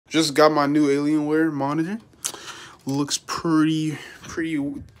Just got my new Alienware monitor. Looks pretty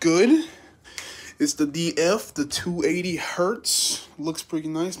good. It's the DF, the 280 hertz. Looks pretty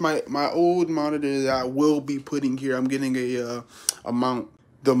nice. My old monitor that I will be putting here, I'm getting a mount.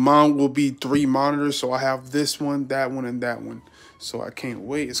 The mount will be 3 monitors, so I have this one, that one, and that one. So I can't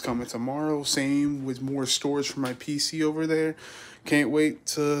wait. It's coming tomorrow. Same with more storage for my PC over there. Can't wait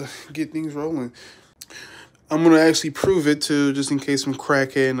to get things rolling. I'm going to actually prove it too, just in case some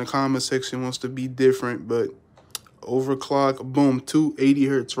crackhead in the comment section wants to be different. But overclock, boom, 280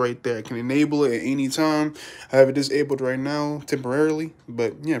 hertz right there. I can enable it at any time. I have it disabled right now temporarily,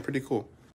 but yeah, pretty cool.